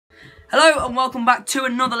Hello and welcome back to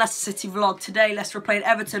another Leicester City vlog. Today Leicester are playing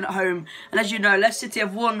Everton at home, and as you know, Leicester City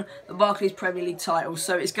have won the Barclays Premier League title,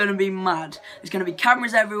 so it's going to be mad. There's going to be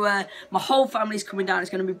cameras everywhere, my whole family's coming down, it's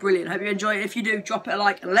going to be brilliant. Hope you enjoy it. If you do, drop it a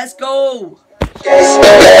like and let's go!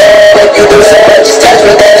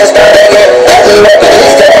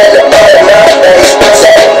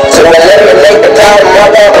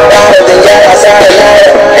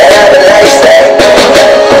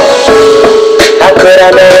 How could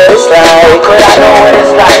I know what it's like?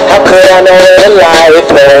 How could I know what it's like?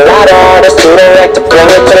 Playing out on a student like to bring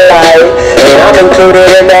it to life. And I'm included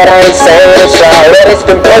in that, I ain't saying it's right. But it's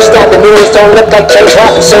been pushed out, the news don't look like change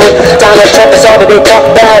happen soon. Donald Trump is all that they talk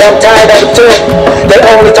about, I'm tired of it too. They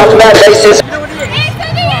only talk about racism.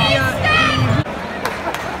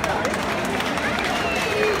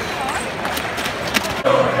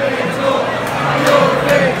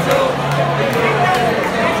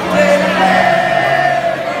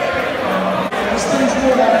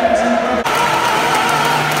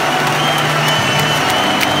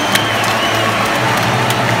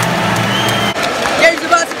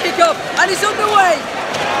 And it's underway!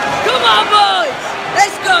 Come on boys!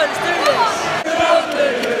 Let's go, let's do this!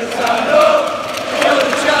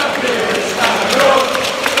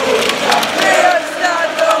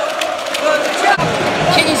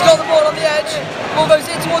 King's got the ball on the edge. Ball goes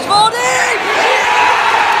in towards Vardy!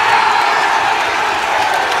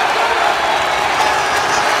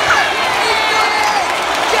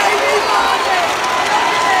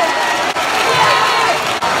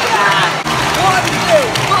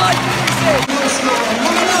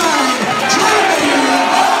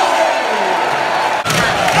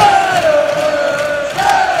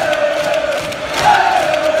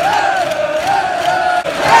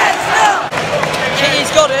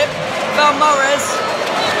 Mahrez,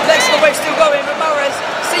 Leicester way still going, but Mahrez,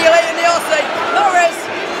 see you later in the Arse. Mahrez,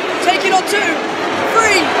 taking on 2, 3,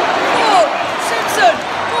 4, Simpson,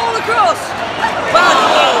 ball across, bad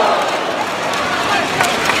ball.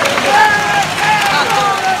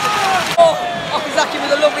 Oh, Okazaki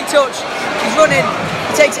with a lovely touch, he's running,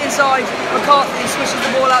 he takes it inside, McCarthy swishes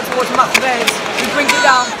the ball out towards Mahrez, he brings it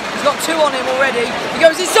down, he's got 2 on him already, he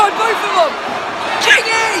goes inside both of them,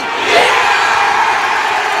 Kingy! Yeah!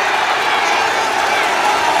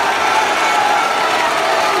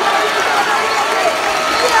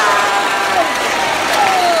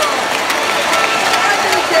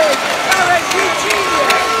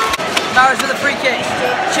 Mahrez with a free kick,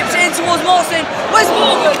 chips it in towards Mawson, where's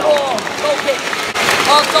Morgan? Oh, goal kick.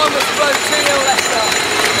 Half time was close, 2-0 Leicester,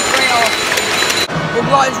 bring it off. Well,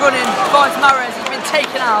 Brighton's running, finds Mahrez, he's been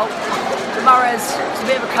taken out. So Mahrez, it's a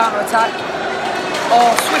bit of a counter attack.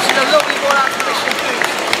 Oh, switching a lovely ball out to Christian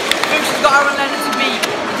Fuchs. Fuchs has got Aaron Lennon to beat,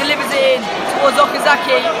 he delivers it in towards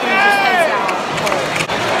Okazaki, who just heads out.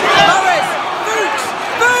 Mahrez, Fuchs,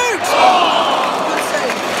 Fuchs! Oh, good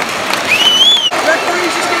save.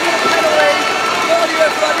 Referee's just giving it a penalty. Vardy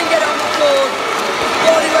went through, I didn't get it on the board.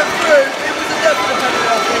 Vardy went through, it was a definite penalty,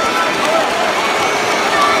 I think.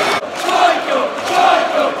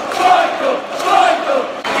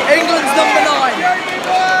 England's number 9.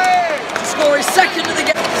 To score his second of the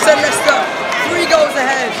game. Send Leicester 3 goals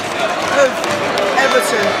ahead of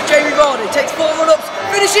Everton. Jamie Vardy takes 4 run-ups,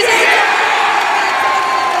 finishes it!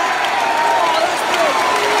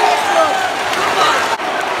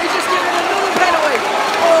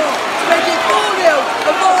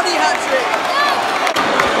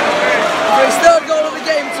 His 3rd goal of the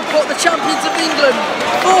game to put the champions of England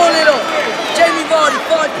 4-0 up. Jamie Vardy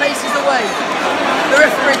 5 paces away. The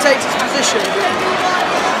referee takes his position.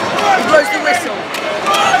 He blows the whistle.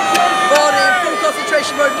 Vardy in full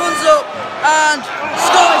concentration mode runs up and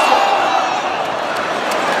skies it.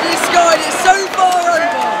 He skied it so far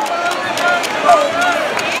over. Oh,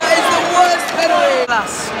 that is the worst penalty.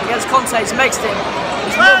 Against Conte, he's mixed him.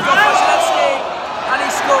 He's moved off LCFC and he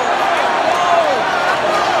scored.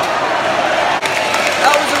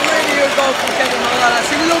 Goal from Kevin Morales.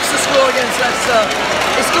 He loves to score against Leicester.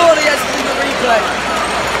 He scored against us in the replay.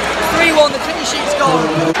 3-1, the clean sheet's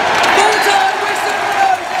gone. Full time whistle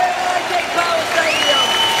goes in like Power Stadium.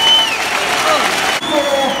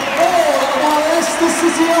 For all of our Leicester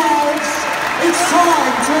City Owls, it's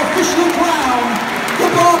time to officially crown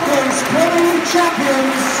the Barclays Premier League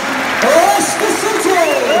champions, Leicester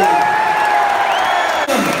City!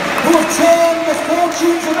 Who have turned the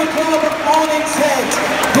fortunes of the club on its head.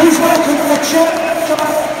 Please welcome the chairman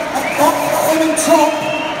and top,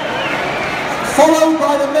 followed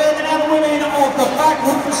by the men and women of the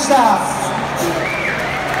backroom staff.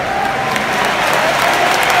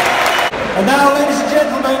 And now, ladies and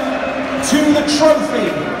gentlemen, to the trophy.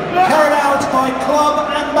 carried out by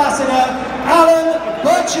Club Ambassador Alan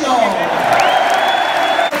Birchill.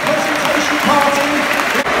 Presentation party.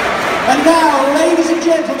 And now, ladies and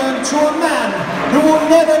gentlemen, to a man who will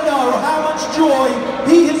never know how much joy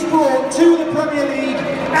he has brought to the Premier League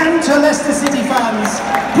and to Leicester City fans.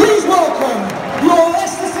 Please welcome your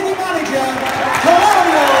Leicester City manager,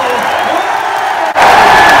 Vlogger.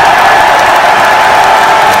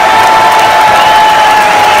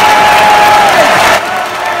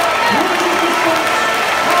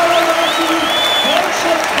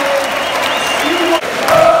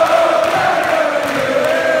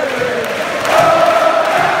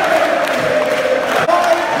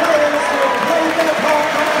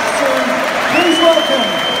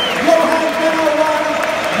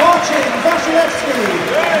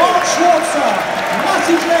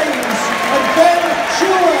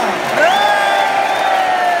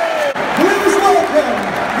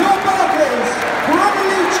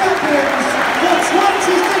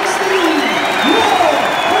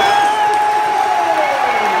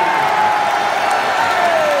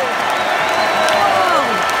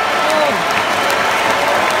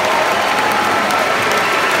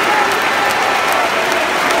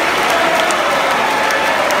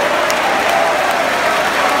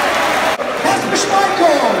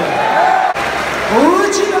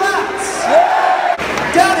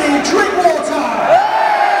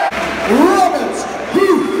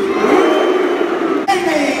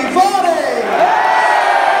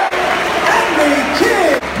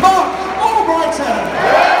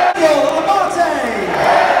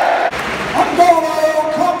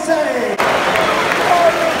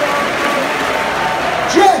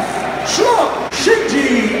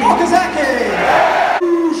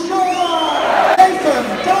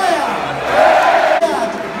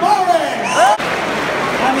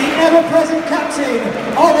 Ever-present captain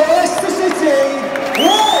of Leicester City,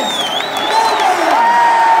 Wes Morgan!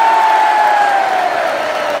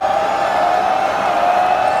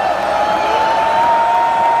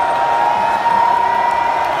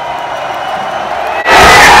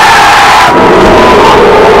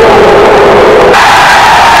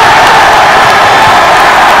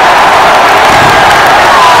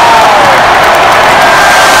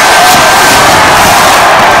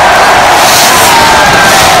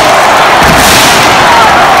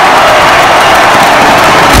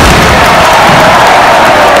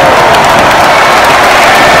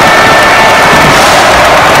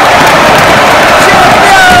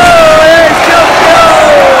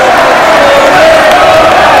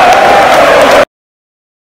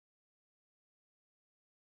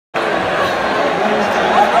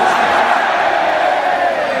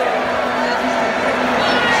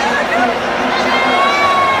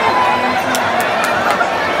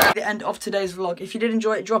 End of today's vlog. If you did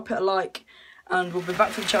enjoy it, drop it a like, and we'll be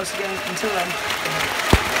back for the Chelsea game. Until then.